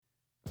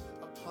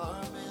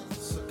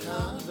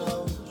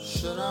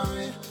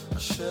Welcome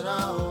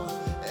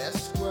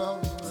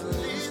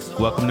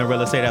to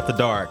Real Estate After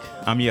Dark.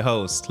 I'm your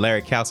host,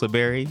 Larry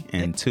Castleberry,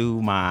 and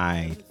to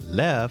my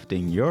left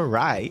and your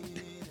right,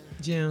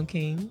 June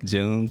King.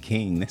 June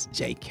King. That's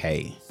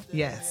JK.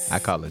 Yes. I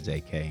call her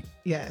JK.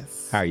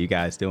 Yes. How are you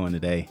guys doing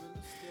today?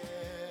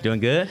 Doing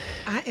good?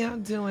 I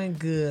am doing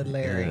good,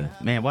 Larry. Yeah.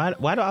 Man, why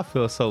do I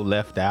feel so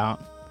left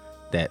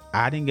out that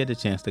I didn't get a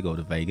chance to go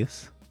to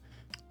Vegas?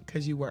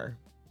 Because you were.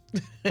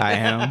 I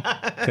am.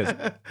 Because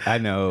I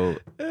know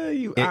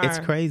it's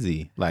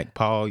crazy. Like,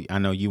 Paul, I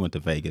know you went to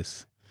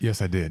Vegas. Yes,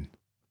 I did.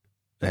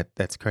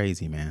 That's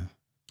crazy, man.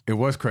 It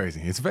was crazy.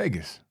 It's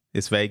Vegas.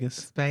 It's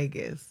Vegas?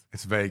 Vegas.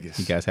 It's Vegas.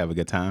 You guys have a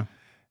good time?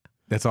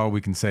 That's all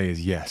we can say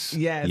is yes.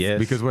 Yes. Yes.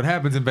 Because what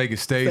happens in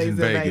Vegas stays in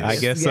Vegas. I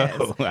guess Yes.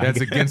 so.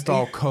 That's against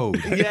all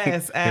code.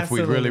 Yes,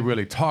 absolutely. If we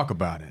really talk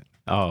about it.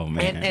 Oh,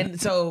 man. And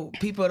so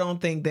people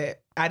don't think that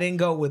I didn't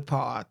go with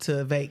Paul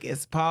to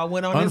Vegas. Paul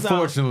went on his own.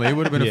 Unfortunately, it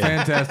would have been a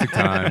fantastic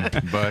time,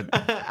 but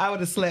I would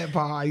have slept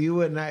Paul. You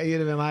wouldn't. You'd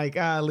have been like,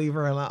 leave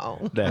her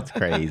alone. That's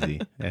crazy.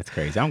 That's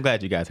crazy. I'm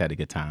glad you guys had a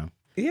good time.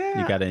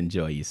 Yeah. You got to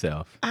enjoy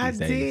yourself. I these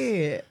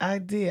days.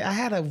 did.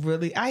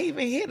 I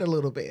even hit a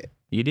little bit.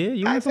 You did?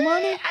 You won some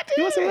money? I did.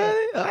 You won some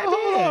money?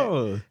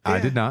 Oh. I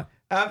did not.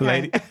 Okay.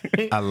 Lady.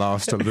 I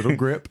lost a little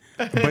grip,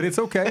 but it's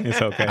okay. It's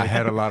okay. I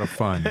had a lot of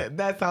fun.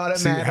 That's all that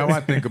See, matters. how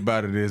I think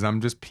about it is I'm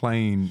just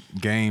playing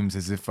games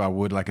as if I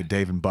would like a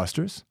Dave and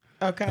Buster's,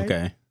 Okay.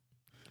 Okay.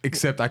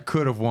 except I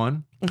could have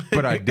won,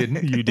 but I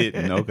didn't. You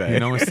didn't. Okay. You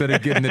know, instead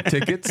of getting the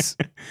tickets,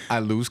 I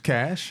lose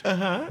cash.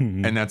 Uh-huh.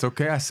 And that's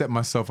okay. I set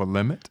myself a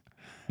limit,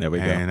 There we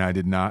go. and I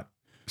did not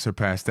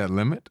surpass that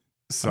limit.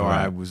 So All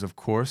right. I was, of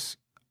course,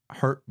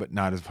 hurt, but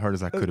not as hurt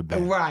as I could have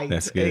been. Right.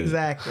 That's good.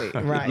 Exactly.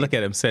 Right. Look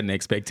at him setting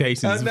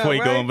expectations I know, before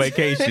you go on right?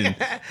 vacation.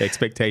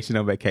 Expectation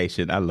on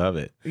vacation. I love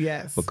it.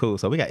 Yes. Well, cool.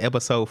 So we got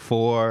episode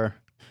 4,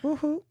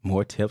 Woohoo.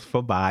 more tips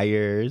for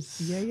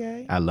buyers.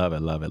 Yeah. I love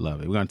it. We're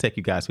going to take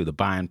you guys through the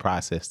buying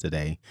process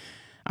today.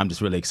 I'm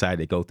just really excited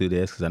to go through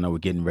this because I know we're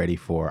getting ready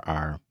for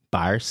our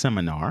buyer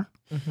seminar.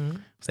 Mm-hmm.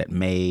 It's at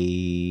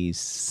May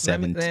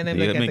 17th. Let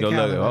me look at the go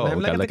calendar. look. Oh, Let me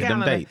we got to look at them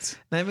calendar. dates.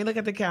 Let me look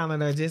at the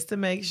calendar just to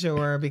make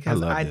sure because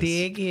love I this.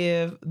 did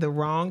give the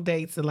wrong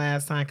dates the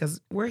last time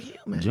because we're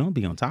human. June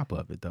be on top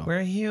of it, though.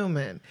 We're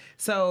human.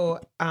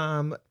 So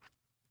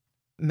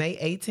May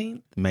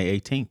 18th? May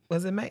 18th.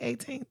 Was it May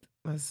 18th?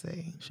 Let's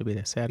see. Should be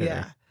that Saturday.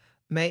 Yeah.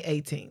 May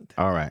 18th.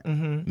 All right.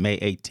 Mm-hmm. May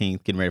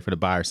 18th, getting ready for the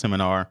buyer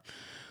seminar.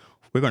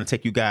 We're going to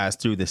take you guys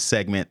through this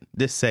segment.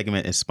 This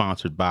segment is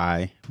sponsored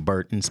by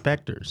Burt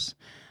Inspectors.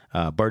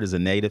 Burt is a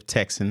native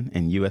Texan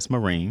and U.S.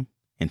 Marine.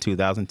 In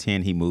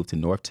 2010, he moved to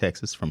North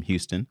Texas from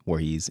Houston, where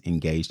he's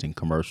engaged in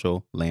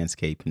commercial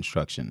landscape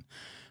construction.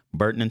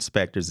 Burton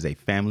Inspectors is a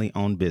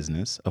family-owned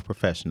business of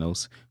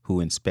professionals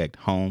who inspect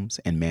homes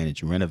and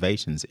manage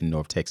renovations in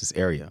North Texas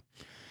area.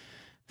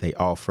 They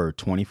offer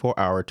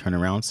 24-hour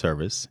turnaround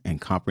service and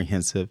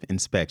comprehensive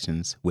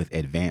inspections with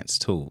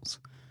advanced tools.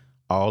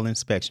 All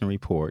inspection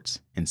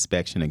reports,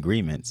 inspection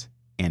agreements,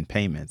 and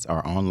payments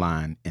are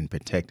online and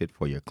protected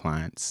for your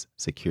client's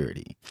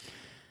security.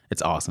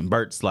 It's awesome.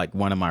 Bert's like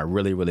one of my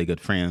really, really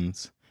good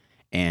friends.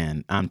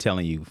 And I'm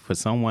telling you, for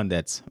someone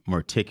that's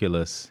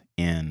meticulous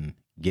in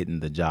getting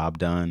the job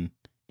done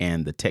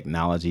and the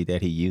technology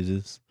that he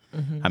uses,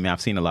 I mean,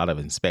 I've seen a lot of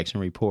inspection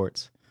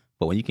reports,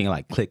 but when you can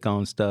like click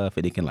on stuff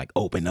and it can like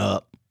open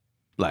up,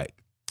 like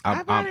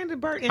I brought into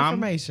Burt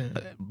information.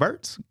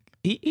 Bert's,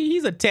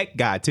 he's a tech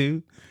guy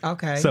too.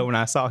 Okay. So when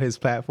I saw his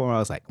platform, I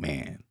was like,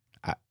 man,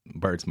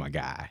 Bert's my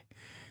guy.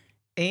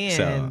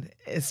 And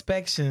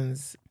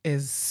inspections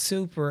is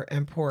super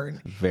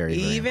important. Very,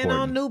 very Even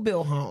important. on new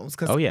build homes.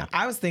 Cause Oh, yeah.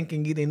 I was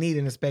thinking you didn't need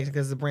an inspection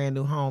because it's a brand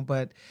new home,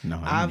 but No,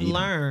 I've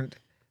learned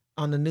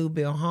on the new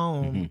build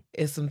home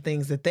is some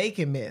things that they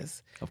can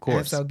miss. Of course.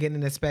 And so getting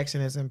an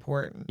inspection is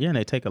important. Yeah, and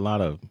they take a lot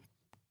of,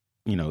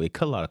 it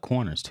cut a lot of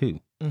corners too.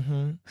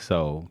 Mm-hmm.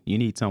 So you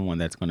need someone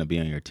that's going to be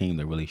on your team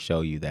to really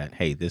show you that,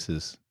 hey, this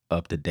is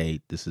up to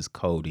date, this is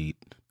coded,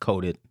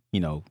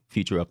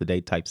 future up to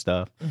date type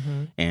stuff.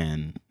 Mm-hmm.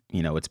 And,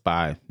 it's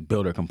by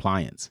builder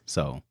compliance.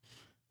 So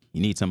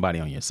you need somebody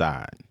on your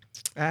side.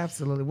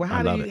 Absolutely. Well,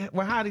 I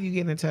love how do you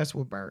get in touch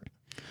with Burt?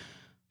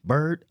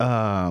 Bert,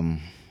 I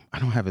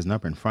don't have his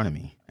number in front of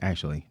me,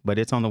 actually, but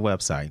it's on the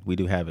website. We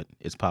do have it.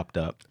 It's popped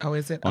up. Oh,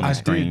 is it? On the I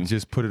screen. did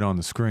just put it on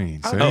the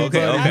screen. So Oh,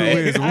 okay, anybody okay. who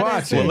is I didn't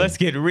watching, Well, let's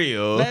get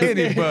real.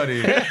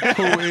 anybody who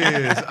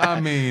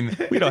is,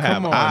 We don't have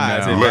come on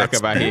eyes now. in the back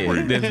of our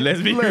head.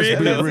 Let's be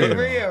Let's real. be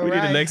real. We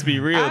need to let's be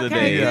real Okay,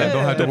 today. good. Yeah,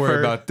 don't have to The worry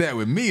first- about that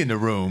with me in the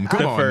room. Come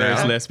The on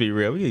first, now. let's be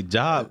real. We need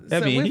job. I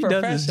So mean, we he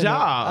does his professional.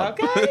 job.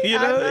 Okay,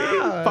 I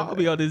know. Paul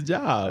be on his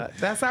job.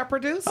 That's our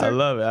producer. I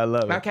love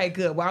it. Okay,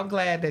 good. Well, I'm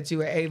glad that you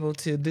were able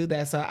to do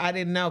that. So I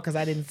didn't know because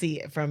I didn't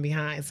see it from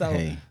behind. So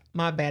Hey.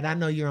 My bad. I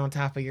know you're on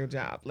top of your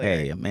job,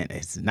 Larry. Hey, man,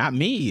 it's not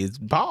me. It's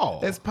Paul.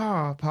 It's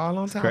Paul. Paul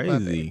on top of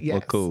Crazy. it. Yes.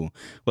 Well, cool.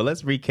 Well,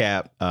 let's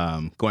recap.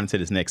 Going into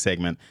this next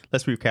segment,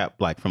 let's recap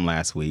like from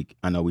last week.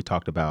 I know we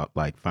talked about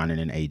like finding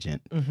an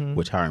agent,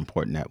 which how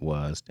important that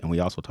was, and we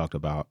also talked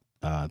about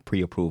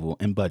pre-approval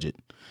and budget.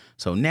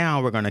 So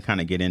now we're going to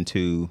kind of get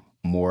into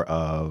more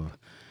of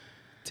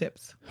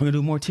Tips. we're going to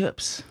do more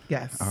tips.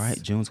 Yes. All right,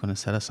 June's going to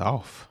set us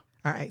off.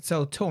 All right.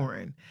 So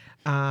touring,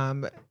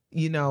 with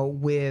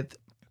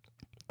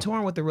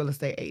the real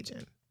estate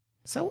agent.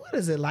 So what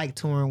is it like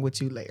touring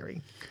with you,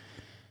 Larry?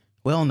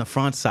 Well, on the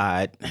front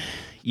side,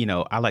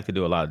 I like to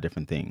do a lot of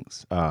different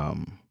things.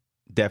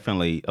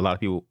 Definitely, a lot of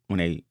people, when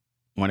they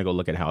want to go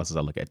look at houses,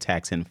 I look at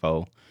tax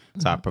info.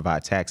 So I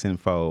provide tax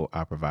info.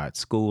 I provide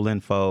school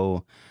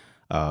info,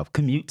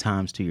 commute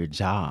times to your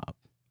job.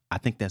 I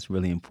think that's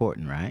really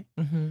important, right?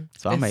 Mm-hmm.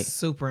 So it's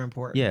super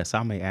important. Yes,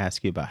 I may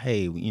ask you about,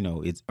 hey,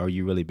 are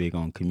you really big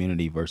on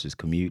community versus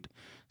commute?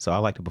 So I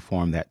like to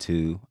perform that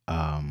too.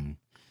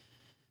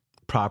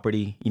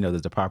 Property,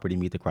 does the property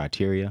meet the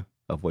criteria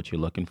of what you're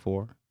looking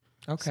for?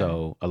 Okay.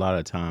 So a lot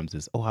of times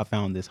it's, I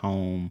found this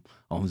home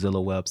on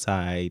Zillow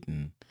website,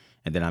 and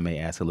then I may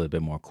ask a little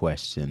bit more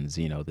questions.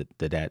 Did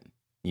that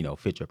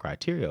fit your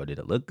criteria? Or did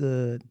it look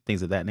good?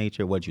 Things of that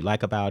nature. What'd you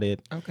like about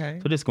it? Okay.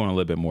 So just going a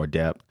little bit more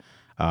depth.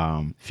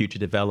 Future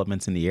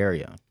developments in the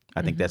area.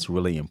 I think that's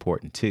really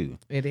important too.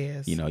 It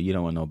is. You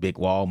don't want no big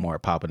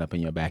Walmart popping up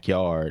in your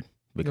backyard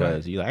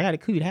because you're like, I got a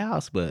cute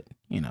house, but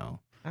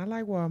I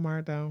like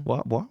Walmart though.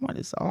 Walmart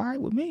is all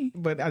right with me.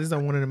 But I just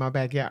don't want it in my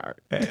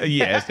backyard.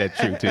 Yes, that's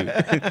true too.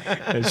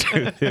 That's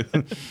true too.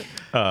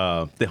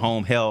 The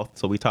home health.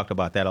 So we talked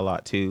about that a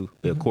lot too.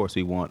 Of course,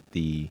 we want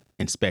the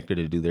inspector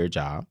to do their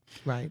job.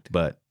 Right.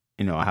 But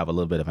I have a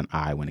little bit of an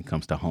eye when it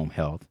comes to home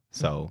health.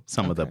 So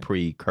some of the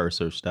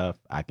precursor stuff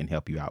I can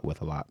help you out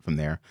with a lot from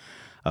there.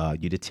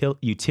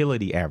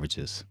 Utility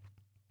averages.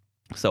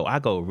 So I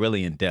go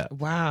really in depth.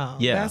 Wow.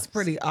 Yeah. That's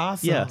pretty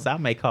awesome. Yes, I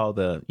may call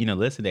the,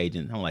 listing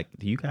agent. I'm like,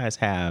 do you guys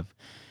have,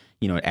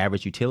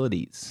 average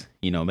utilities,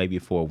 maybe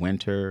for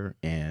winter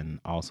and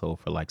also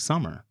for like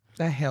summer?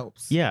 That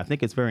helps. Yeah, I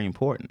think it's very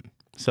important.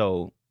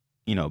 So,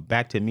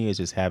 back to me is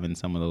just having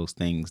some of those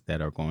things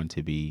that are going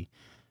to be,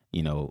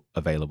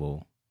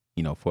 available,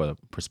 for the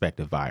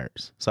prospective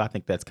buyers. So I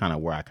think that's kind of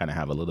where I kind of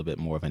have a little bit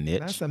more of a niche.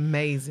 That's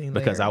amazing.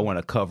 Because I Larry. want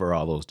to cover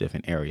all those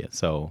different areas.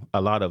 So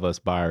a lot of us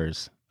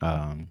buyers,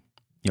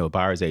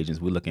 buyers agents,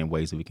 we look in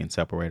ways that we can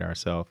separate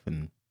ourselves,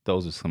 and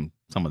those are some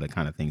of the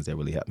kind of things that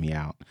really help me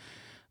out.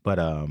 But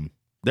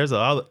there's a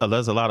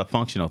lot of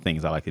functional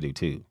things I like to do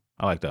too.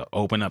 I like to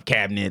open up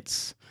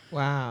cabinets.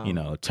 Wow.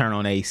 Turn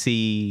on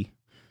AC.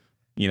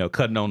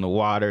 Cutting on the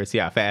water, see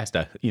how fast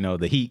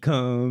the heat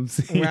comes,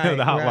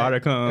 the hot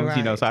water comes,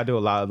 right. So I do a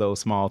lot of those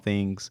small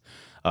things.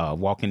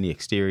 Walking the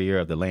exterior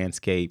of the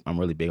landscape. I'm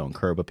really big on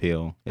curb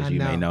appeal, as you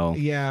may know.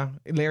 Yeah.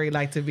 Larry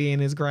liked to be in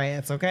his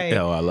grass, okay?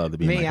 Oh, I love to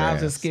be in my grass. I'll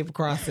just skip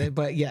across it,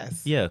 but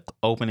yes. Yeah,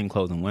 opening,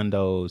 closing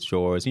windows,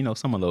 drawers,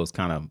 some of those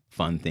kind of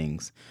fun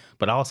things.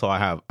 But also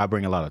I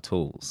bring a lot of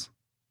tools.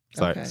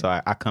 So,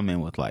 I come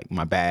in with like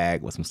my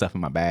bag, with some stuff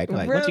in my bag.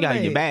 Like, what you got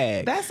in your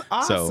bag? That's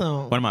awesome.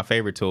 So one of my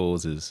favorite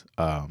tools is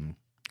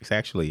it's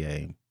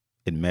actually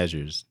it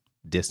measures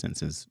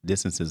distances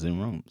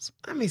in rooms.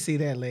 Let me see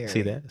that, Larry.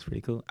 See that? It's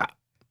pretty cool.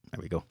 There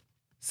we go.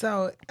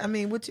 So I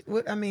mean,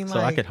 so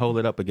I could hold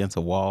it up against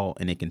a wall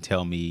and it can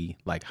tell me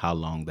like how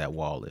long that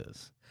wall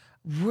is.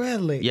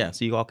 Really? Yeah.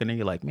 So you walk in there,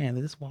 you're like, man,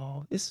 this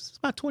wall, it's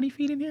about 20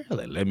 feet in here.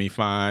 Like, let me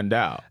find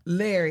out.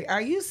 Larry,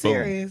 are you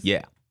serious? Boom.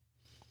 Yeah.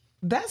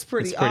 That's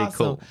pretty awesome.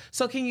 Cool.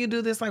 So can you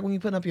do this like when you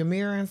put up your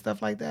mirror and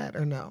stuff like that,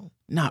 or no?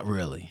 Not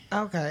really.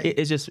 Okay.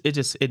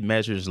 It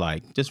measures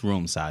like just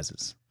room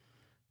sizes.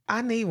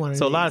 I need one of these.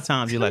 So a lot of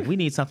times you're like, we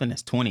need something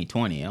that's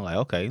 20/20. I'm like,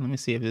 okay, let me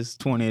see if it's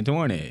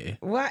 20/20.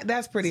 What?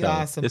 That's pretty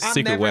awesome. I've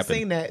never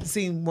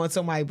seen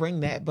somebody bring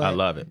that, but I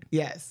love it.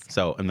 Yes.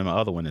 So, and then my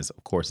other one is,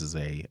 of course, is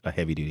a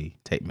heavy duty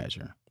tape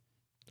measure.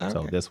 Okay.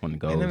 So this one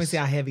goes. And let me see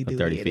how heavy duty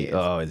 30 it feet. is.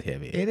 Oh, it's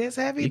heavy. It is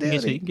heavy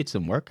duty. You can get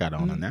some workout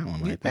on that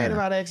one. You paid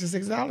about extra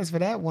 $6 for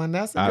that one.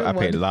 That's a good I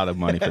one. paid a lot of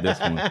money for this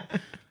one.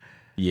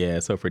 Yeah,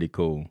 so pretty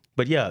cool.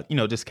 But yeah,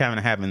 just kind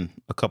of having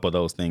a couple of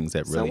those things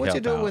that really help. So what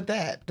you do out. with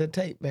that? The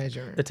tape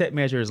measure. The tape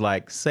measure is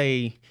like,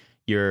 say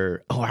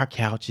our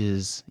couch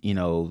is,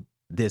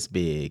 this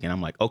big, and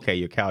I'm like, okay,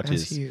 your couch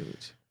is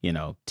huge.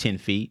 10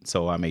 feet.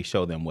 So I may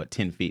show them what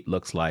 10 feet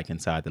looks like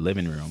inside the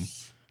living room,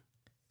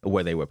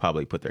 where they would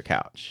probably put their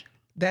couch.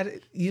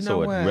 It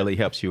really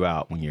helps you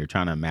out when you're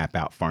trying to map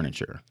out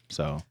furniture.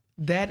 So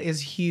that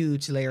is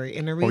huge, Larry.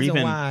 And the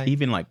reason why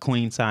even like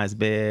queen size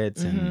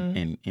beds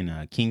and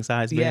king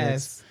size beds.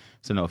 Yes.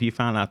 So if you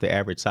find out the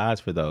average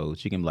size for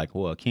those, you can be like,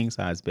 well, a king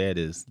size bed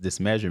is this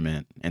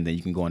measurement, and then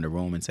you can go in the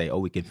room and say, oh,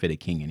 we can fit a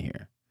king in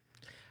here.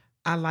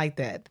 I like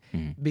that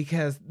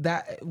because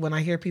that when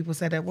I hear people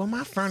say that, well,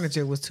 my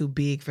furniture was too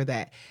big for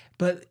that.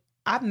 But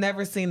I've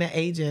never seen an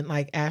agent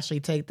like actually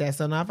take that.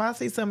 So now if I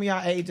see some of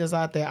y'all agents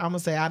out there, I'm gonna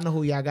say I know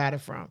who y'all got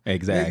it from.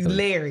 Exactly.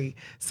 Larry.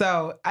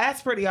 So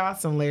that's pretty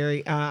awesome,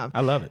 Larry.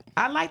 I love it.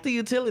 I like the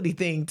utility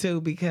thing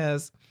too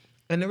because,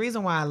 and the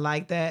reason why I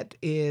like that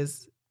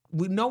is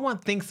no one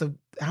thinks of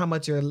how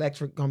much your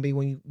electric gonna be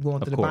when you go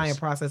into the buying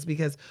process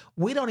because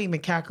we don't even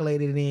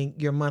calculate it in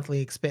your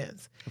monthly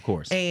expense. Of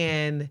course.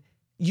 And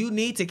you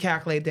need to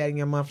calculate that in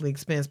your monthly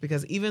expense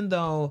because even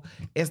though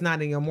it's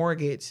not in your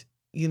mortgage,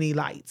 you need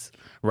lights.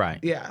 Right.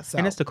 Yeah. So.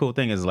 And that's the cool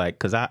thing is like,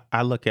 because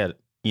I look at,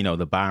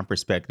 the buying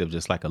perspective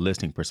just like a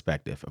listing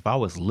perspective. If I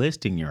was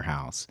listing your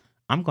house,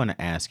 I'm going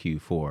to ask you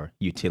for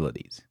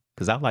utilities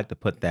because I like to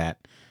put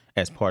that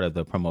as part of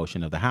the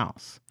promotion of the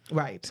house.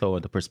 Right. So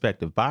the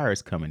prospective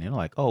buyers coming in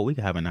like, oh, we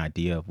have an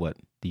idea of what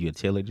the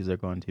utilities are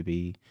going to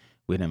be.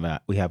 We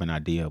have an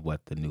idea of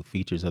what the new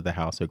features of the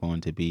house are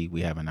going to be.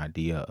 We have an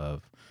idea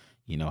of,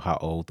 how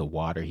old the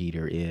water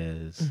heater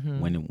is.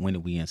 Mm-hmm. When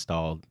did we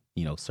install,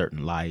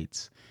 certain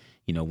lights?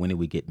 When did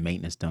we get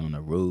maintenance done on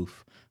the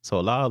roof? So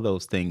a lot of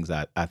those things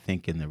I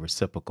think in the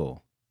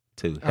reciprocal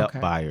to help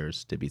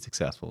buyers to be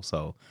successful.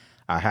 So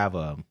I have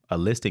a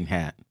listing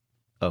hat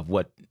of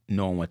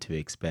knowing what to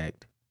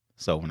expect.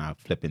 So when I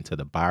flip into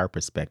the buyer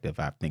perspective,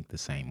 I think the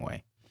same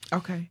way.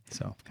 Okay.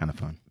 So kind of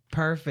fun.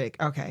 Perfect.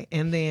 Okay.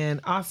 And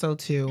then also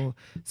too,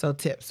 so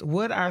tips.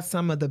 What are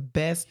some of the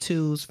best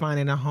tools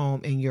finding a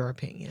home in your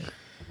opinion?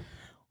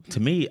 To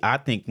me, I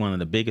think one of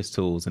the biggest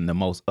tools and the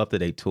most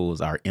up-to-date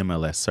tools are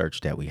MLS search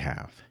that we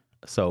have.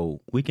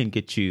 So we can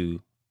get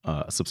you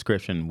a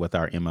subscription with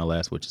our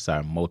MLS, which is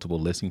our multiple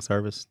listing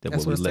service.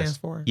 That's what it stands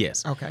for?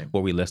 Yes. Okay.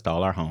 Where we list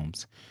all our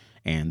homes.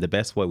 And the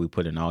best way we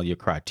put in all your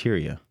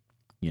criteria,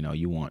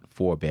 you want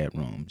 4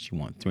 bedrooms, you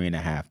want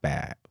 3.5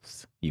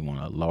 baths, you want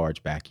a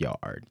large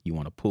backyard, you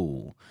want a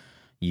pool,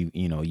 you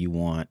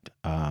want,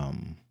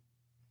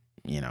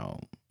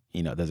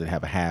 does it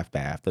have a half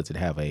bath? Does it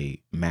have a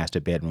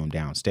master bedroom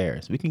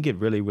downstairs? We can get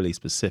really, really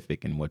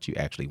specific in what you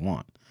actually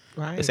want.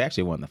 Right. It's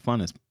actually one of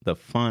the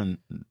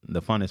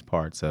funnest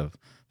parts of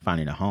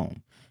finding a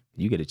home.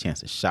 You get a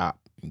chance to shop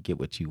and get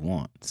what you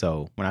want.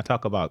 So when I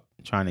talk about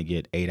trying to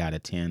get 8 out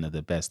of 10 of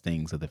the best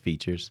things of the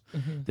features,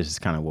 this is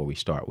kind of where we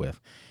start with.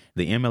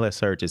 The MLS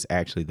search is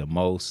actually the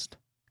most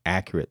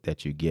accurate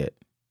that you get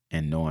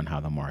in knowing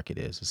how the market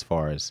is as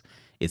far as,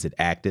 is it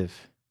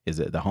active? Is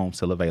it the home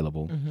still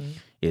available?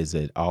 Is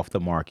it off the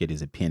market?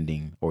 Is it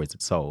pending or is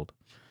it sold?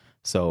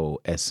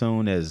 So as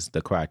soon as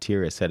the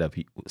criteria is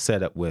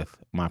set up with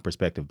my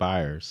prospective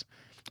buyers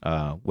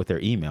with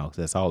their email, because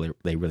that's all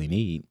they really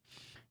need,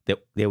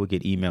 they will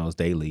get emails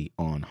daily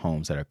on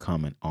homes that are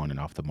coming on and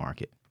off the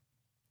market.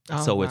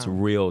 Oh, so wow. It's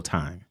real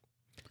time.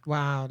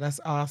 Wow,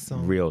 that's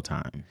awesome. Real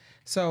time.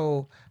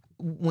 So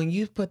when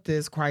you put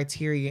this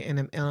criteria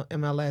in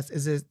MLS,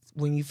 is it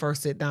when you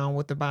first sit down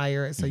with the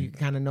buyer so you can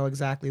kind of know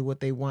exactly what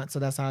they want? So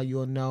that's how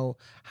you'll know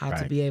how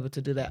to be able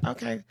to do that.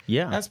 Okay.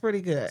 Yeah. That's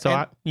pretty good. So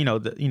I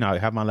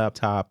have my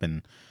laptop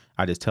and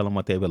I just tell them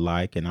what they would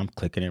like and I'm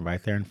clicking it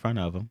right there in front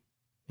of them.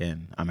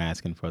 And I'm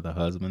asking for the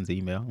husband's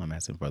email. I'm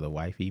asking for the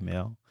wife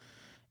email.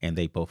 And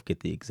they both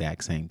get the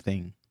exact same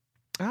thing.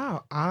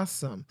 Oh,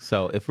 awesome.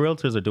 So if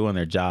realtors are doing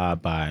their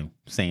job by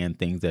saying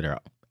things that are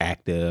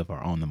active or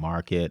on the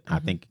market, I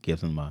think it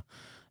gives them an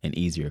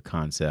easier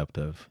concept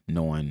of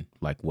knowing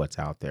like what's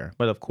out there.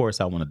 But of course,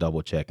 I want to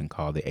double check and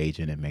call the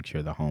agent and make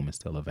sure the home is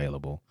still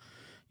available.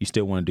 You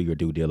still want to do your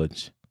due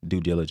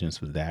diligence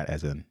with that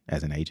as an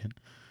agent.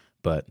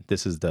 But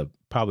this is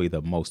probably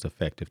the most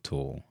effective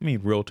tool. I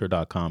mean,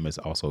 Realtor.com is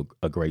also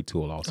a great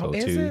tool also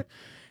is too. It?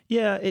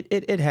 Yeah,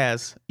 it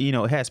has,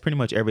 it has pretty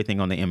much everything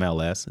on the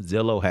MLS.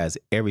 Zillow has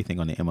everything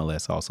on the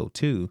MLS also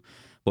too.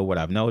 But what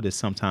I've noticed,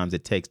 sometimes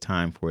it takes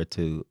time for it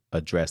to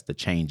address the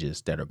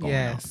changes that are going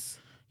on.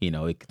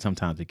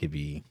 Sometimes it could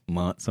be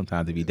months,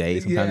 sometimes it could be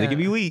days, sometimes it could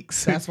be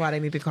weeks. That's why they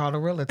need to call the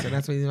realtor.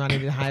 That's why they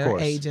need to hire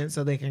an agent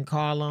so they can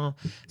call them.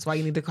 That's why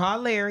you need to call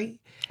Larry.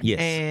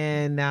 Yes.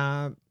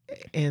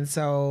 And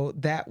so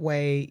that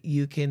way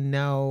you can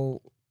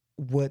know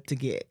what to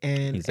get.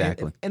 And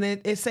exactly. And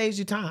it saves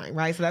you time,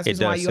 right? So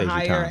that's why you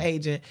hire an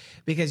agent,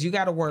 because you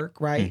got to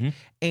work, right?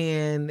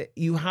 And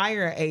you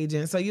hire an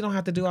agent so you don't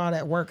have to do all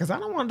that work, because I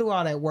don't want to do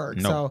all that work.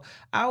 Nope. So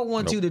I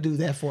want you to do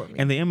that for me.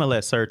 And the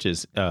MLS search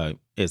is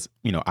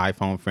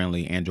iPhone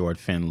friendly, Android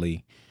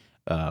friendly,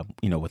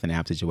 with an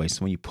app situation.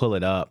 So when you pull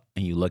it up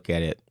and you look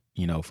at it,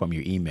 from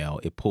your email,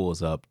 it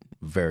pulls up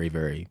very,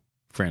 very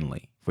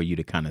friendly for you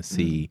to kind of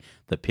see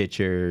the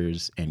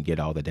pictures and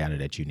get all the data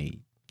that you need.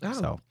 Oh,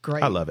 so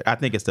great! I love it. I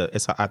think it's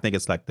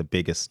like the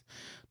biggest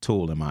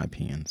tool in my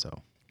opinion.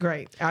 So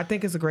great. I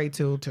think it's a great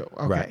tool too.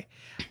 Okay. Right.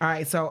 All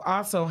right. So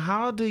also,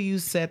 how do you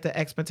set the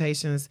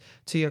expectations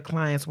to your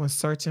clients when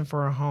searching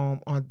for a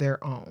home on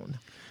their own?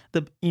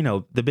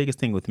 The biggest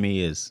thing with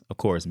me is, of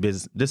course,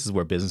 business. This is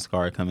where business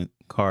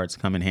cards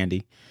come in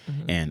handy.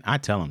 And I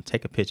tell them,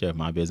 take a picture of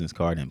my business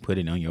card and put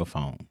it on your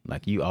phone.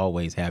 Like, you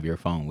always have your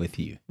phone with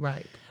you.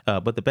 Right.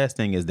 But the best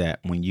thing is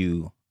that when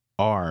you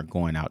are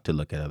going out to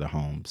look at other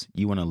homes,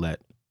 you want to let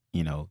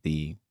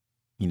the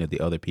the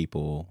other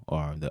people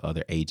or the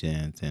other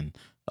agents and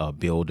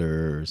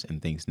builders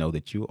and things know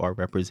that you are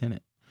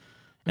represented.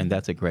 And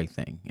that's a great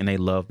thing. And they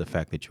love the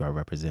fact that you are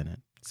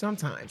represented.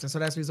 Sometimes. And so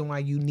that's the reason why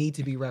you need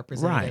to be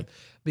represented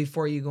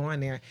before you go in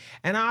there.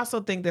 And I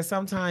also think that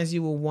sometimes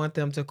you will want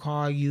them to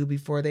call you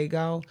before they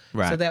go.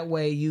 Right. So that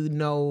way you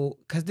know,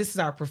 because this is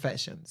our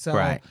profession.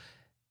 So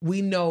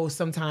we know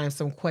sometimes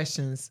some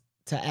questions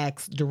to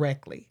ask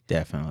directly.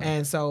 Definitely.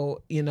 And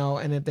so,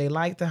 and if they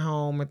like the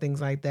home or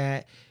things like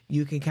that,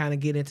 you can kind of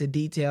get into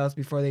details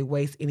before they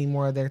waste any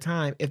more of their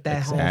time if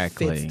that home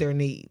fits their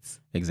needs.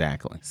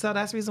 Exactly. So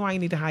that's the reason why you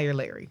need to hire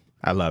Larry.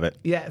 I love it.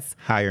 Yes.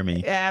 Hire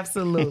me.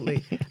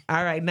 Absolutely.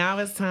 All right. Now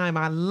it's time.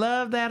 I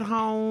love that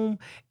home.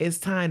 It's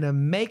time to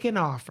make an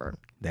offer.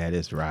 That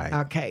is right.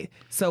 Okay.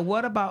 So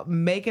what about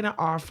making an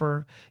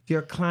offer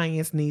your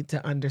clients need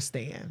to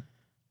understand?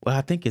 Well,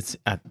 I think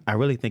I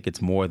really think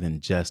it's more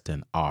than just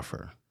an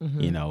offer,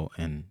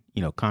 and,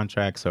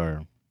 contracts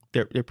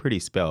they're pretty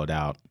spelled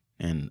out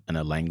in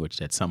a language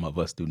that some of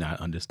us do not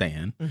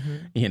understand,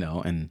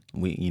 and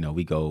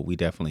we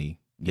definitely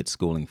get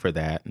schooling for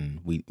that.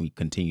 And we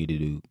continue to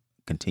do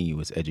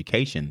continuous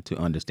education to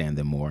understand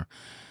them more.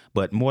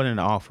 But more than an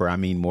offer, I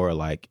mean more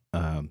like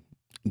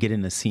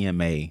getting a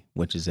CMA,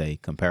 which is a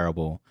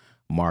comparable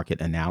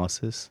market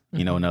analysis,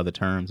 in other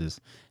terms,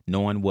 is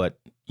knowing what,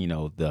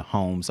 the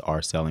homes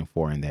are selling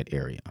for in that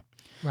area.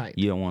 Right.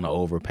 You don't want to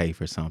overpay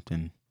for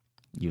something.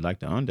 You like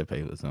to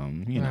underpay for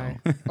something, you know.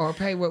 Or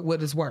pay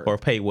what it's worth. Or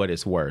pay what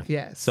it's worth.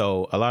 Yes.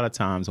 So a lot of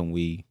times when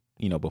we,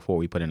 before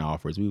we put in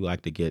offers, we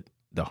like to get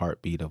the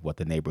heartbeat of what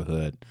the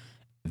neighborhood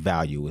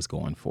value is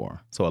going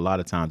for. So a lot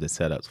of times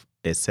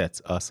it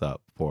sets us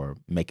up for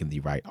making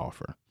the right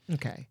offer.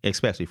 Okay.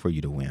 Especially for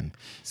you to win.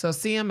 So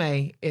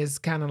CMA is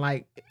kind of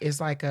like, it's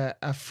like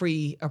a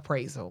free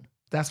appraisal.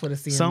 That's what a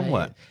CMA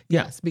Somewhat. is.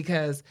 Yes,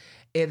 because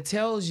it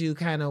tells you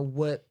kind of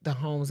what the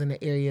homes in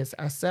the areas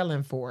are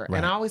selling for. Right.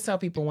 And I always tell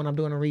people when I'm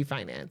doing a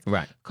refinance,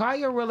 call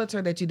your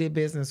realtor that you did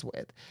business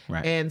with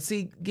and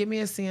give me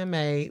a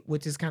CMA,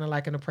 which is kind of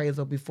like an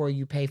appraisal before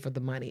you pay for the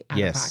money out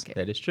of pocket. Yes,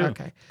 that is true.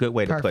 Okay. Good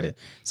way to put it.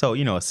 So, a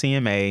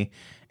CMA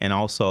and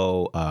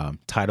also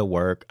title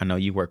work. I know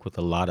you work with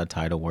a lot of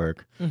title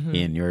work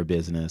in your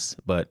business,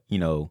 but,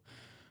 me,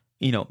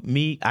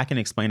 I can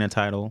explain a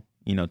title,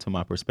 to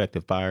my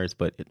prospective buyers,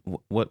 but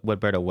what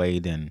better way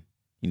than,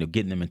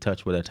 getting them in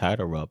touch with a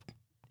title rep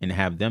and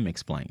have them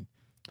explain,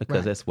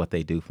 because that's what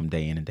they do from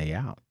day in and day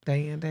out.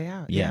 Day in, day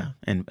out. Yeah.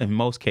 And in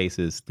most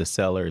cases, the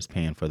seller is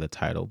paying for the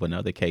title, but in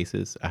other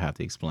cases, I have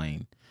to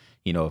explain,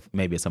 if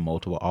maybe it's a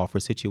multiple offer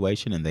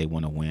situation and they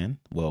want to win,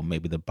 well,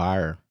 maybe the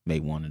buyer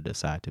may want to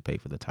decide to pay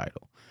for the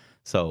title.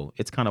 So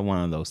it's kind of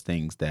one of those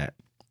things that,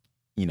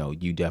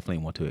 you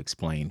definitely want to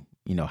explain,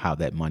 how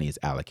that money is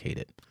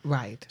allocated.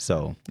 Right.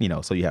 So,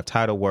 so you have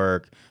title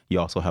work, you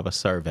also have a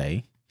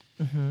survey,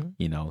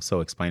 so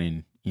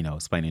explaining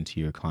to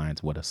your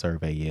clients what a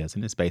survey is.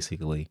 And it's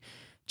basically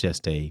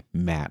just a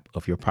map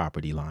of your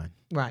property line.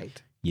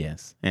 Right.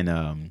 Yes.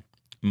 And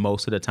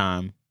most of the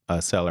time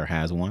a seller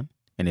has one.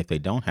 And if they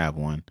don't have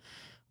one,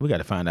 we got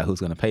to find out who's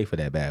going to pay for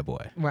that bad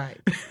boy.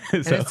 Right.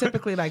 And it's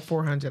typically like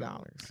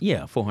 $400.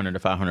 Yeah, $400 to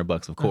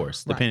 $500, of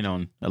course, depending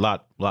on a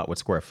lot with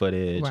square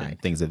footage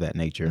and things of that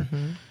nature.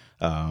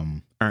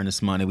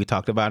 Earnest money. We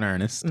talked about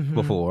Ernest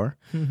before,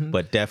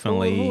 but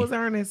definitely. Who was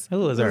Ernest? Who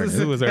was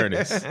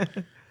Ernest?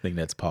 I think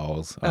that's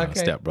Paul's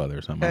stepbrother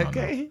or something. I don't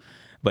know.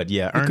 But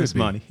yeah, earnest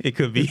money. It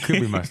could be. It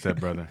could be my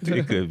stepbrother.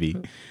 It could be.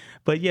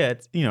 But yeah,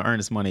 it's,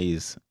 earnest money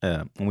is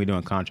when we're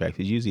doing contracts,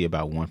 it's usually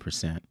about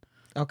 1%.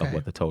 Of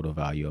what the total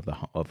value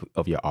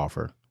of your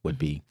offer would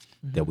be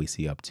that we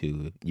see up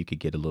to. You could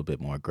get a little bit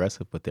more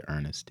aggressive with the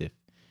earnest if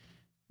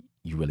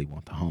you really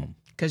want the home.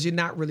 Because you're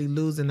not really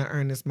losing the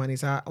earnest money.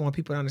 So I want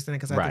people to understand,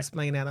 because I've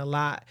explained that a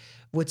lot,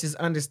 which is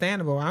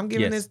understandable. I'm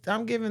giving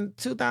I'm giving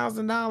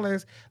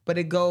 $2,000, but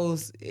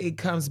it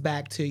comes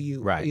back to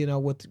you,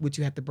 what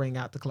you have to bring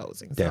out the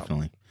closing.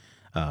 Definitely.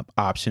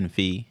 Option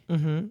fee,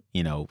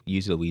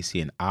 usually we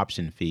see an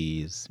option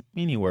fee is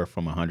anywhere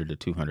from $100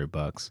 to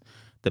 $200,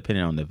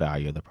 depending on the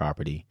value of the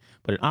property.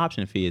 But an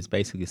option fee is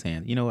basically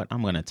saying, you know what,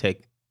 I'm going to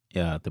take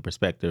the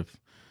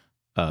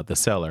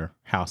seller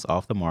house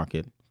off the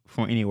market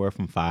for anywhere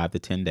from 5 to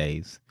 10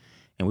 days,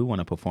 and we want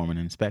to perform an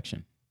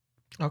inspection.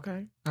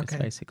 Okay. That's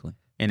basically,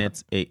 and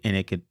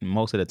it could,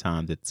 most of the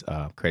times it's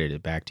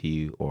credited back to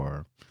you,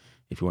 or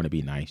if you want to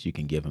be nice, you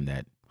can give them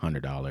that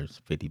 $100,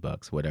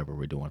 $50, whatever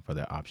we're doing for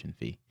their option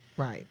fee.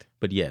 Right.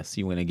 But yes,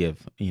 you want to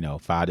give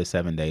 5 to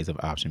 7 days of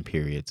option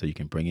period, so you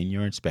can bring in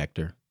your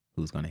inspector,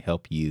 who's going to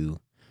help you.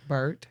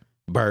 Bert.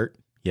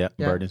 Yep.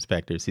 Bert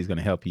inspectors. He's going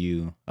to help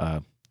you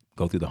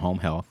go through the home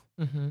health,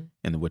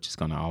 and which is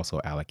going to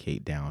also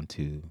allocate down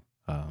to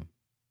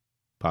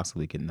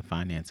possibly getting the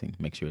financing,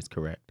 make sure it's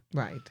correct.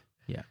 Right.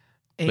 Yeah.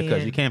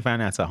 Because you can't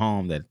finance a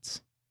home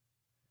that's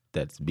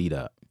beat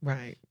up.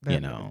 Right.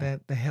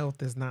 That the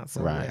health is not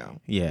so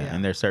well. Yeah.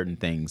 And there's certain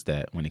things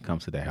that when it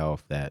comes to the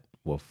health that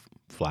will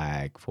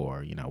flag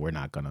for, we're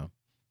not going to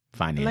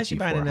finance unless you you're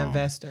buying for an a home.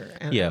 investor.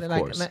 And, Yeah, and of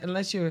like, course.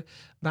 Unless you're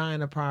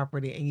buying a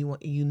property and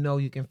you know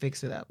you can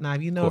fix it up. Now,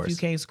 if you know if you course.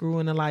 can't screw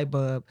in a light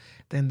bulb,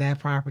 then that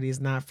property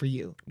is not for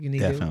you. You need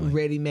Definitely. a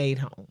ready-made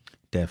home.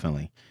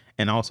 Definitely.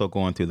 And also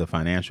going through the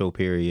financial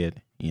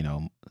period,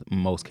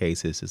 most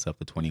cases it's up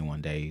to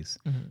 21 days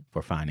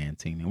for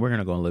financing. And we're going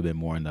to go a little bit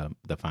more in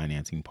the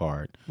financing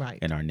part Right.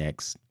 in our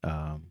next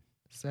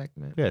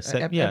Segment.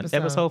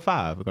 episode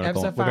 5. We're going to go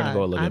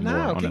a little bit more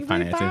on the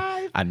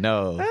financing. I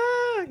know.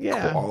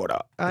 Yeah.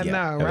 Quota. I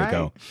know, there right? we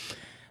go.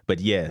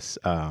 But yes,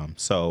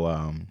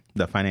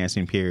 the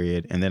financing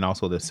period and then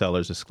also the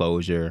seller's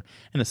disclosure.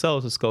 And the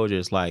seller's disclosure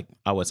is I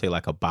would say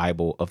like a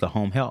Bible of the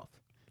home health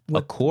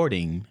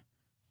according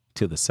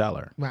to the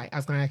seller. Right. I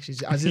was going to ask you.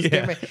 I was just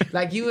getting ready.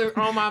 Like you were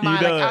on my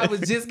mind. I was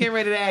just getting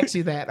ready to ask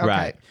you that. Okay.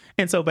 Right.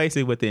 And so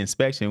basically with the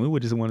inspection, we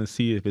would just want to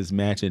see if it's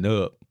matching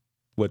up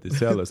what the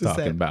seller's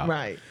talking about.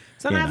 Right.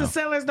 Sometimes the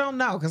sellers don't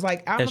know because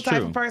I'm the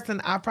type of person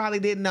I probably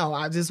didn't know.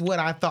 I just what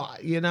I thought,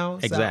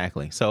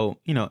 Exactly. So,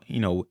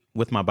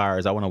 with my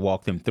buyers, I want to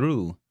walk them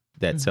through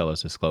that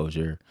seller's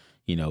disclosure,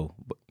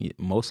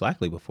 most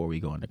likely before we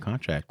go into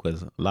contract,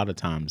 because a lot of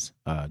times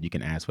you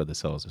can ask for the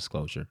seller's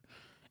disclosure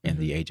and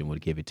the agent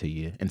would give it to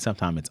you. And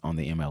sometimes it's on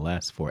the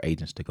MLS for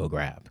agents to go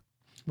grab.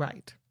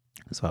 Right.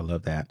 So I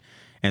love that.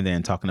 And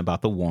then talking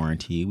about the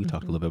warranty, we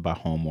talked a little bit about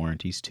home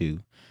warranties too.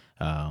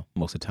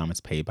 Most of the time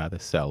it's paid by the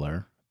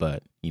seller.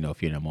 But,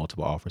 if you're in a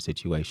multiple offer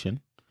situation,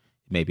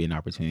 it may be an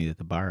opportunity that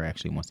the buyer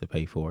actually wants to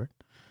pay for it.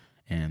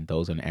 And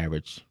those are an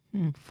average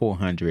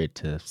 $400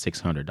 to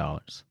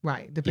 $600.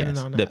 Right.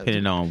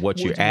 Depending on what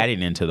you're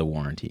adding into the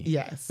warranty.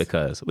 Yes.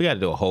 Because we got to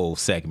do a whole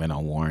segment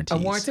on warranties.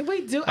 A warranty?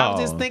 We do. I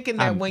was just thinking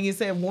that when you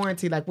said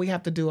warranty, we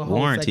have to do a whole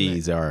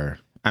warranties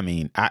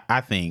segment.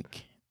 I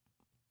think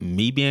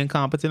me being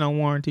competent on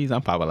warranties,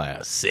 I'm probably like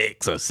a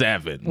 6 or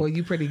 7. Well,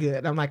 you pretty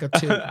good. I'm like a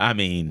 2.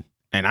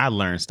 And I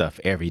learn stuff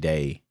every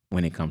day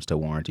when it comes to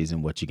warranties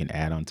and what you can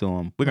add onto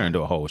them. We're going to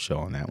do a whole show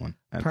on that one.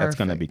 That's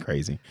going to be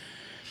crazy.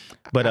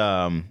 But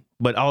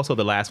also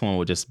the last one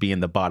will just be in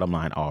the bottom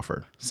line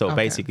offer. So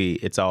basically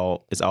it's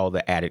all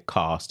the added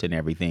cost and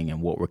everything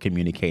and what we're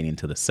communicating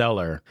to the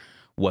seller,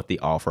 what the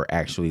offer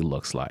actually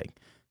looks like.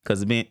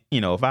 Because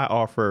if I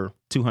offer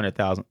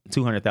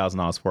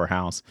 $200,000 for a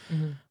house,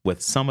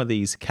 with some of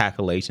these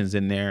calculations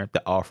in there,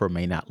 the offer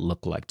may not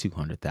look like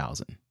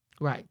 $200,000.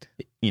 Right.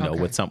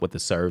 With the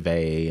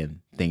survey and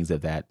things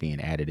of that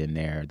being added in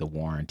there, the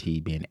warranty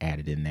being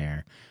added in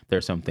there,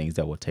 there's some things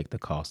that will take the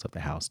cost of the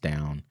house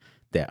down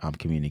that I'm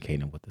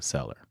communicating with the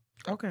seller.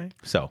 Okay.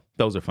 So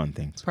those are fun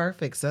things.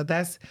 Perfect. So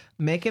that's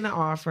making an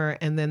offer.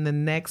 And then the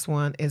next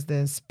one is the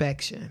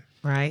inspection,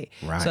 right?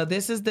 Right. So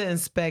this is the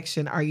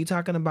inspection. Are you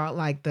talking about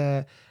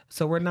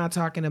so we're not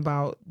talking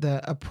about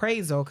the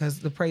appraisal because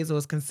the appraisal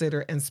is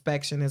considered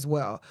inspection as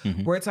well.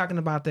 We're talking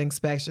about the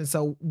inspection.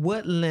 So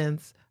what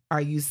lengths are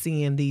you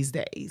seeing these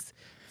days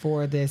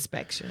for the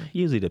inspection?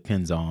 Usually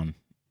depends on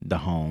the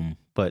home,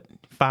 but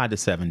 5 to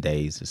 7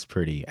 days is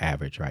pretty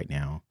average right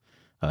now.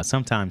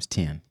 Sometimes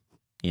 10.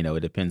 It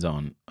depends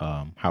on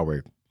how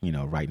we're,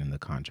 writing the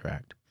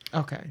contract.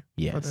 Okay.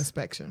 Yes. For the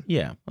inspection.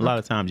 Yeah. A lot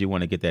of times you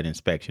want to get that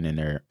inspection in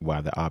there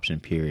while the option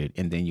period,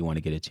 and then you want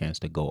to get a chance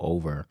to go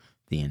over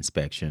the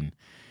inspection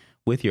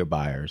with your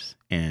buyers.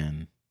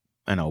 And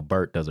I know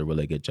Bert does a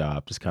really good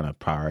job just kind of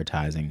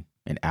prioritizing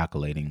and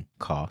calculating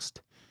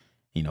cost.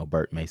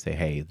 Bert may say,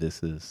 hey,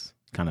 this is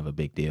kind of a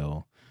big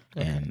deal.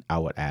 Okay. And I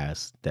would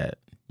ask that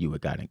you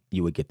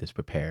would get this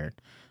prepared.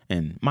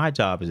 And my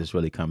job is just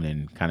really coming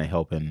in, kind of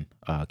helping,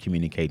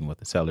 communicating with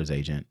the seller's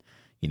agent,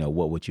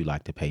 what would you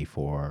like to pay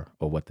for,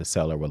 or what the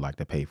seller would like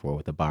to pay for,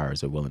 what the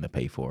buyers are willing to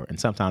pay for. And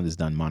sometimes it's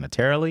done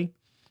monetarily,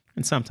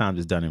 and sometimes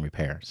it's done in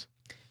repairs.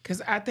 Because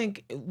I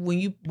think when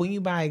you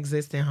buy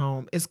existing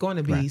home, it's going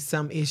to be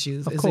some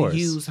issues. Of it's course. A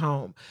used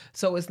home,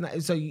 so it's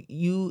not. So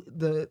you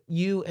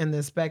and the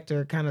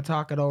inspector kind of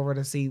talk it over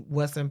to see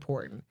what's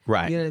important.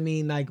 Right. You know what I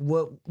mean? Like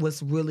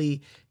what's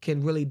really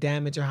can really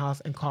damage your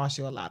house and cost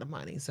you a lot of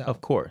money. So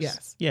of course,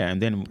 yes, yeah.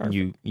 And then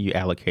you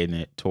allocating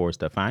it towards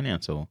the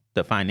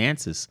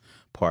finances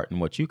part, and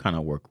what you kind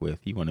of work with.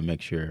 You want to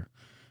make sure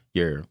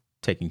you're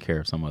taking care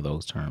of some of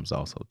those terms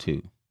also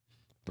too,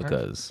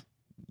 because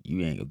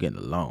you ain't gonna get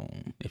a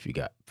loan if you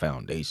got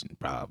foundation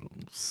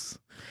problems.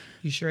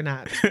 You sure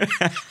not.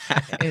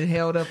 It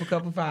held up a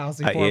couple files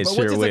before, which is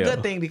a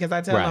good thing because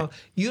I tell them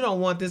you don't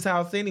want this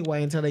house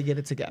anyway until they get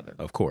it together.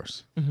 Of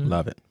course.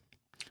 Love it.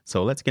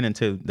 So let's get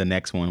into the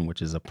next one,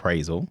 which is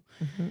appraisal.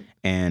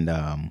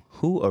 And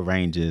who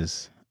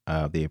arranges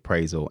the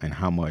appraisal, and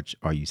how much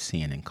are you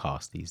seeing in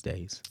cost these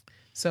days?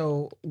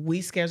 So we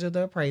schedule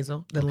the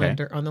appraisal,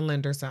 lender on the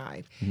lender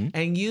side.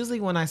 And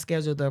usually when I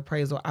schedule the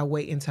appraisal, I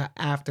wait until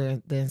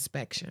after the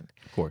inspection.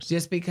 Of course.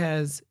 Just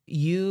because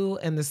you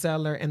and the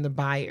seller and the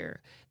buyer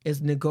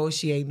is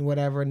negotiating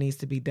whatever needs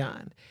to be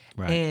done.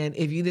 Right. And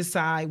if you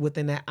decide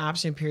within that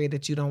option period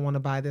that you don't want to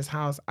buy this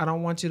house, I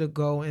don't want you to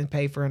go and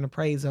pay for an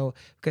appraisal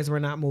because we're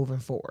not moving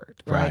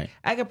forward. Right.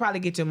 I could probably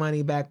get your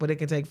money back, but it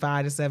can take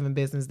 5 to 7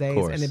 business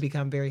days and it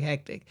become very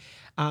hectic.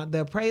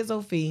 The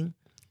appraisal fee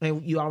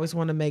And you always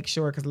want to make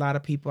sure, because a lot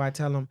of people, I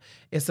tell them,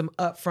 it's some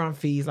upfront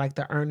fees like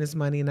the earnest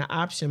money and the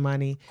option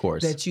money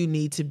that you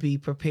need to be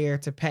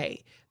prepared to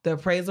pay. The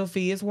appraisal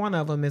fee is one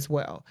of them as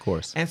well. Of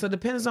course. And so it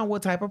depends on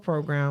what type of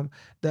program.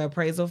 The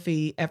appraisal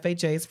fee,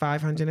 FHA, is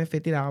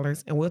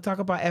 $550. And we'll talk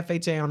about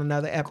FHA on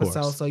another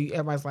episode. So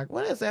everybody's like,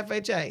 what is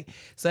FHA?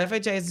 So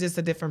FHA is just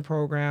a different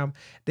program.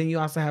 Then you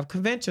also have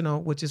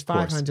conventional, which is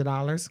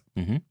 $500.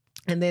 Mm-hmm.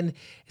 And then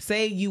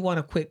say you want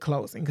a quick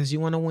closing because you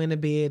want to win a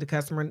bid, the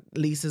customer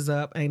leases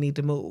up and they need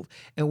to move.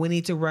 And we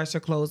need to rush a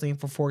closing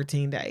for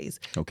 14 days.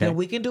 Okay. And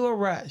we can do a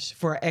rush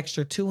for an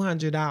extra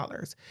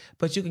 $200,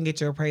 but you can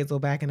get your appraisal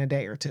back in a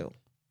day or two.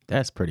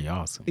 That's pretty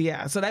awesome.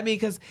 Yeah. So that means,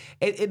 because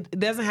it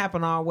doesn't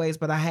happen always,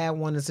 but I had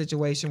one in a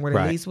situation where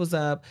the lease was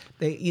up.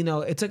 They,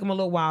 it took them a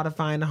little while to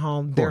find a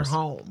home, their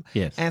home.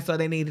 Yes. And so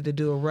they needed to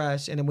do a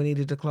rush, and then we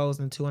needed to close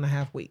in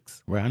 2.5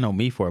 weeks. Well, I know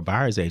me, for a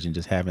buyer's agent,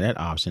 just having that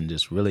option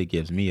just really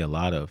gives me a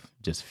lot of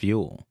just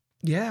fuel.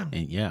 Yeah.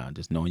 And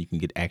just knowing you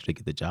can actually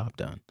get the job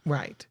done.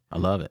 Right. I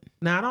love it.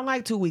 Now, I don't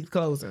like 2-week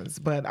closings,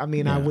 but I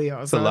mean, I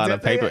will. It's a lot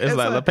of paper. It's a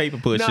lot of paper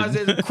pushing. No,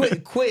 it's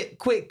just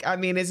quick. I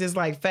mean, it's just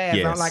like fast.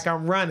 Yes. Not like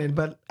I'm running,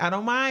 but I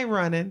don't mind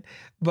running.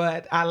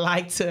 But I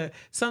like to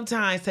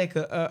sometimes take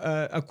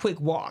a quick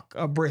walk,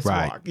 a brisk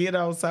walk.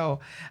 So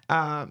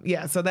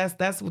So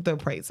that's with the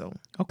appraisal.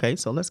 Okay,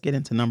 so let's get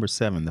into number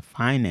 7, the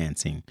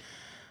financing.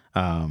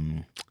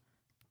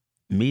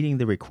 Meeting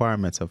the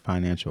requirements of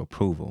financial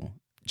approval.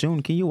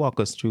 June, can you walk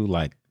us through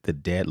like the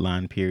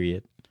deadline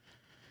period?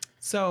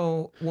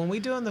 So when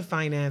we're doing the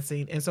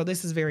financing, and so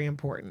this is very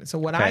important. So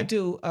what I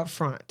do up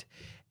front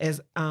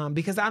is,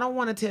 because I don't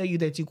want to tell you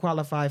that you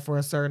qualify for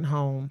a certain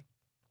home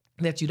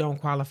that you don't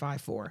qualify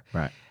for.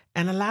 Right.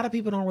 And a lot of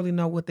people don't really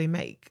know what they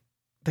make.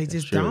 They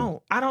just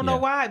don't. I don't know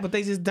why, but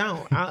they just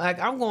don't.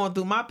 I'm going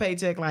through my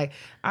paycheck like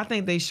I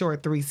think they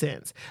short 3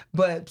 cents.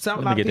 But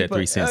Let me get that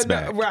 3 cents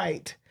back.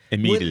 Right.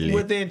 Immediately.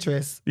 With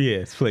interest.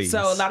 Yes, please.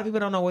 So a lot of people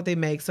don't know what they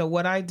make. So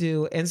what I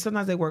do, and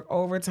sometimes they work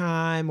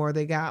overtime or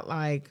they got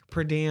like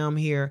per diem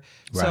here.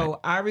 Right. So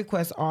I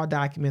request all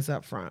documents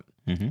up front.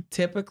 Mm-hmm.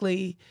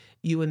 Typically,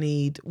 you will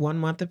need 1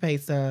 month of pay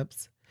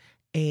stubs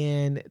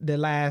and the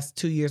last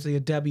 2 years of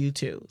your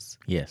W-2s.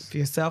 Yes. If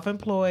you're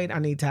self-employed, I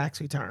need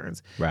tax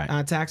returns.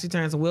 Right. Tax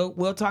returns. We'll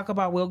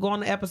go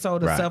on the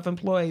episode of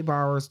self-employed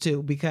borrowers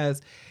too,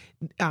 because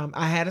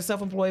I had a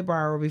self-employed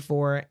borrower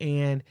before,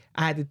 and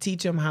I had to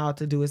teach him how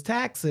to do his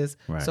taxes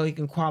so he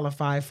can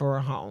qualify for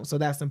a home. So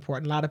that's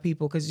important. A lot of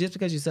people, because just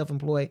because you're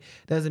self-employed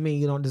doesn't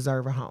mean you don't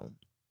deserve a home.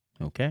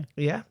 Okay.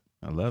 Yeah.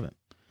 I love it.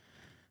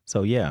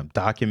 So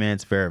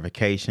documents,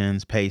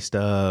 verifications, pay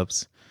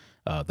stubs,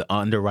 the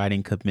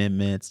underwriting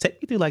commitments.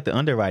 Take me through like the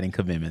underwriting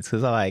commitments,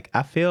 because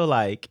I feel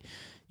like,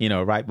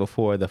 right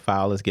before the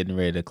file is getting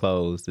ready to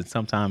close, that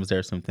sometimes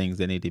there's some things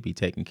that need to be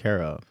taken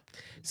care of.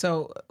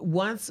 So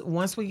once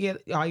we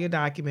get all your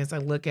documents, I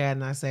look at it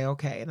and I say,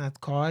 okay, and I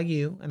call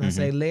you and I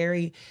say,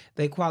 Larry,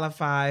 they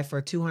qualify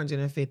for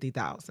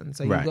 $250,000.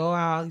 So you go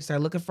out, you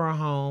start looking for a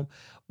home.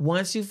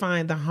 Once you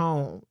find the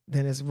home,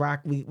 then it's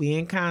rock. We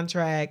in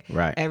contract.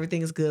 Right.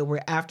 Everything's good.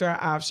 We're after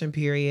our option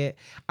period.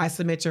 I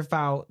submit your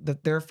file,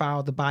 their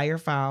file, the buyer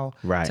file,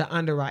 to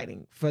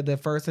underwriting for the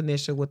first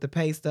initial with the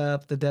pay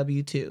stubs, the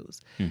W-2s.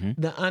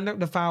 Mm-hmm.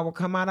 The file will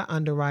come out of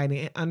underwriting,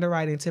 and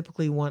underwriting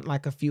typically want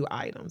like a few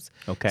items.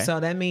 Okay.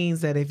 So that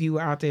means that if you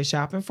were out there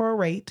shopping for a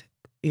rate,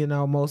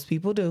 most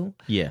people do.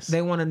 Yes.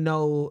 They want to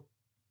know,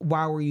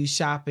 why were you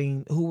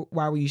shopping?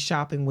 Why were you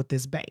shopping with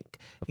this bank?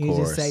 You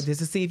just say this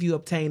to see if you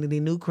obtained any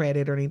new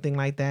credit or anything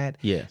like that.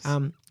 Yes.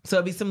 So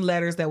it'll be some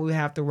letters that we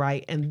have to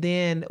write, and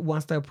then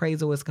once the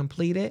appraisal is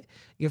completed,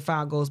 your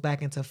file goes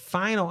back into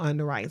final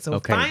underwriting. So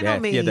final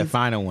means the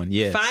final one.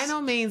 Yes.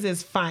 Final means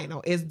it's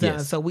final. It's done.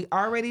 Yes. So we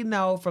already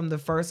know from the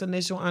first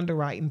initial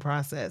underwriting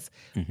process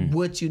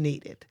what you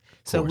needed.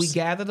 So we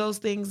gather those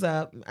things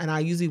up, and I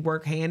usually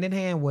work hand in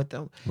hand with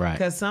them. Right.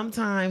 Because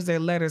sometimes their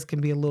letters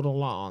can be a little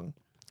long.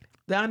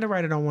 The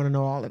underwriter don't want to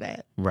know all of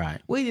that.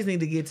 Right. We just need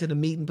to get to the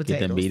meat and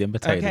potatoes. Get the meat and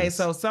potatoes. Okay,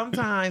 so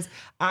sometimes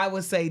I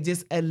would say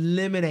just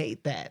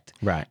eliminate that.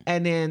 Right.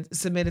 And then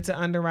submit it to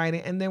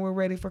underwriting, and then we're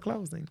ready for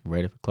closing.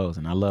 Ready for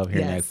closing. I love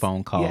hearing that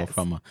phone call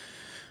from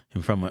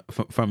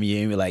you,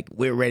 and you're like,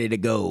 we're ready to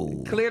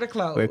go. Clear to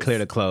close. We're clear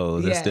to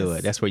close. Let's do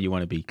it. That's where you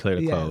want to be, clear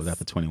to close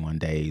after 21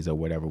 days or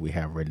whatever we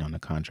have written on the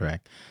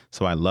contract.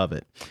 So I love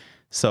it.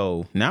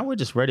 So now we're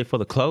just ready for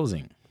the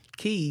closing.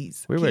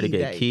 Keys. We're ready to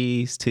get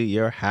keys to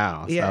your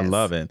house. Yes. I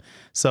love it.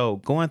 So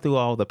going through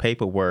all the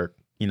paperwork,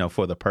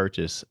 for the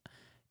purchase,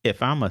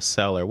 if I'm a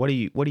seller, what are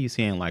you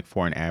seeing like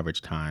for an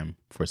average time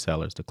for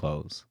sellers to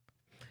close?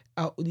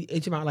 Oh,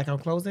 it's about like on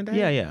closing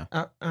day?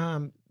 Yeah.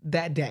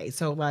 That day.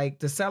 So like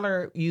the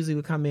seller usually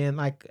would come in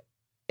like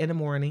in the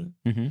morning.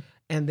 Mm-hmm.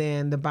 And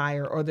then the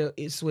buyer or the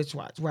switch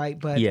watch, right?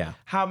 But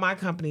how my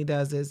company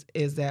does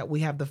is that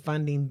we have the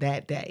funding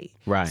that day.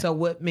 Right. So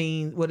what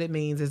it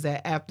means is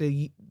that after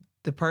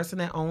the person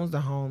that owns the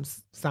home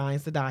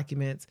signs the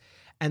documents,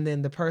 and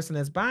then the person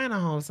that's buying the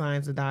home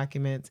signs the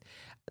documents,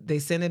 they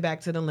send it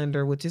back to the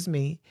lender, which is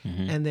me,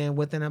 and then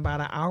within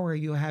about an hour,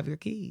 you'll have your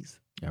keys.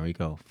 There we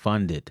go.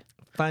 Funded.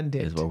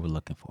 Funded Is what we're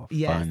looking for.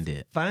 Yes.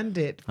 Funded.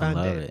 Funded. I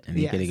love it. And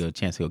you get a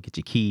chance to go get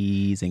your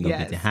keys and go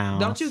get the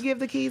house. Don't you give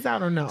the keys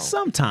out or no?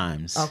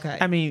 Sometimes. Okay.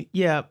 I mean,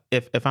 yeah,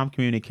 if I'm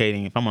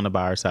communicating, if I'm on the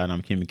buyer side and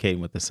I'm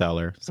communicating with the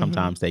seller,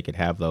 sometimes they could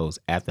have those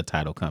at the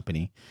title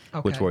company,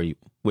 which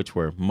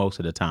were most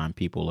of the time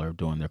people are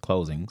doing their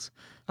closings,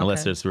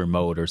 unless it's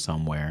remote or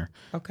somewhere.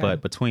 Okay.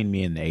 But between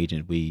me and the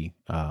agent, we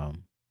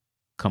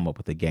come up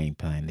with a game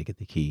plan to get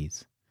the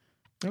keys.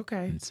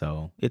 Okay. And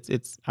so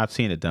it's I've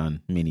seen it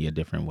done many a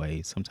different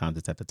ways. Sometimes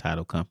it's at the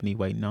title company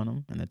waiting on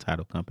them, and the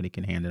title company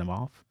can hand them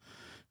off.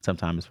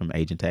 Sometimes it's from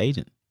agent to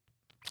agent.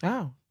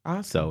 Oh,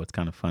 awesome. So it's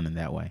kind of fun in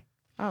that way.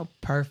 Oh,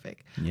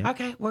 perfect. Yep.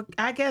 Okay. Well,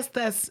 I guess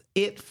that's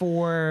it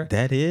for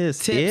that is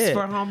tips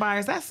for home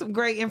buyers. That's some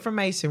great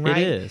information, right?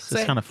 It is. So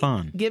it's kind of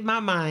fun. Get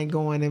my mind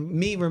going and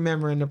me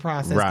remembering the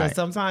process. Right. Because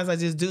sometimes I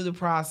just do the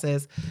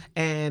process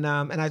and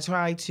I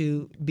try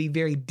to be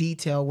very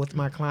detailed with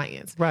my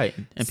clients. Right.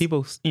 And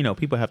people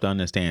have to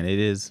understand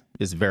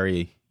it's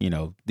very,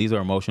 these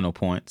are emotional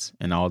points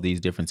in all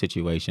these different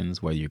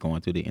situations, whether you're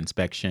going through the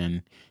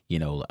inspection,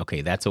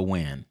 okay, that's a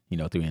win,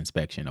 through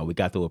inspection. Oh, we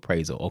got through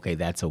appraisal. Okay,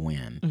 that's a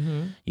win.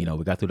 Mm-hmm.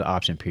 We got through the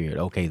option period.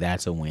 Okay,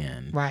 that's a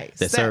win. Right.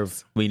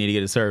 We need to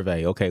get a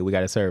survey. Okay, we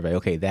got a survey.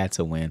 Okay, that's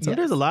a win. So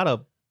there's a lot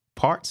of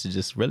parts to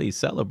just really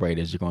celebrate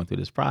as you're going through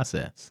this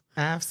process.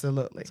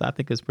 Absolutely. So I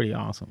think it's pretty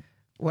awesome.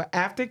 Well,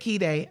 after Key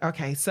Day.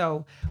 Okay.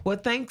 So,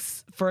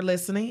 thanks for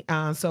listening.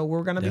 So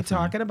we're going to be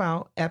talking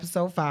about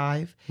episode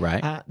 5.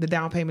 Right. The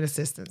down payment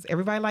assistance.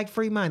 Everybody like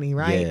free money,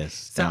 right? Yes.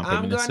 So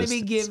I'm going to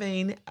be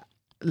giving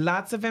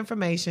lots of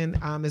information.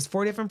 There's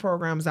 4 different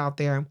programs out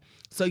there.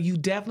 So you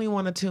definitely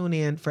want to tune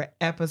in for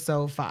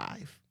episode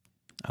 5.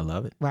 I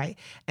love it. Right.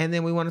 And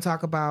then we want to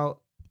talk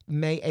about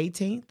May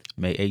 18th.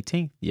 May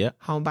 18th. Yep.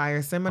 Home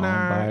buyer seminar.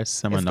 Home buyer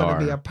seminar. It's going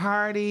to be a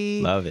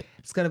party. Love it.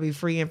 It's going to be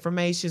free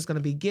information. It's going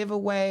to be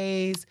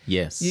giveaways.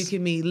 Yes. You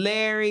can meet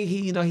Larry.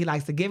 He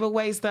likes to give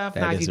away stuff.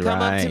 That now, if you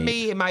come up to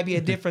me, it might be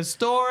a different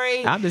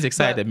story. I'm just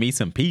excited to meet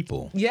some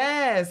people.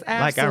 Yes,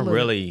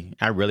 absolutely. Like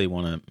I really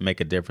want to make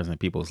a difference in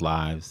people's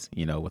lives,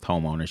 with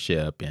home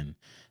ownership. And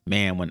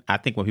man, when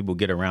people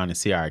get around and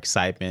see our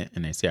excitement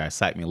and they see our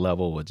excitement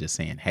level with just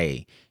saying,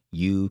 hey,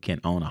 you can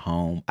own a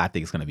home, I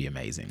think it's going to be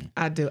amazing.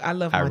 I do. I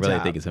love my job. I really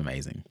think it's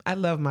amazing. I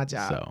love my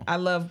job. So. I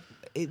love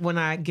it. When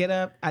I get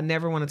up, I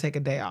never want to take a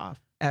day off,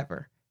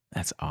 ever.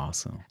 That's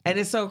awesome. And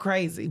it's so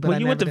crazy. But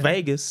when you went to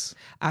Vegas,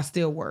 I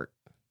still work.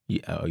 Yeah,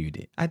 oh, you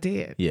did. I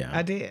did. Yeah.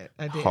 I did.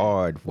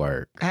 Hard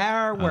work.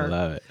 Hard work. I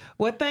love it.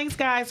 Well, thanks,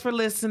 guys, for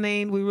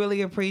listening. We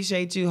really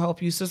appreciate you.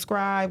 Hope you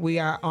subscribe. We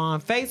are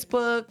on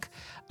Facebook,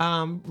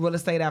 Real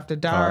Estate After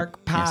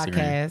Dark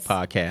podcast.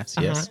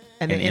 Podcast, yes.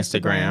 And then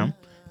Instagram.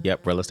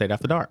 Yep, Real Estate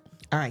After Dark.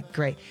 All right,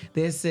 great.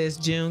 This is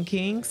June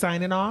King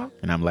signing off.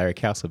 And I'm Larry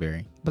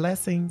Castleberry.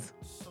 Blessings.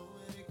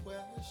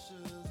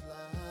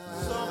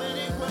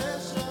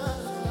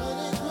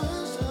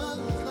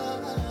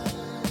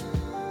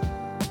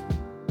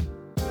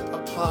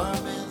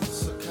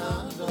 Apartments, a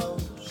condo,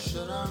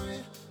 should I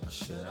rent or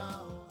should I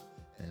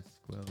own?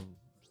 Escrow.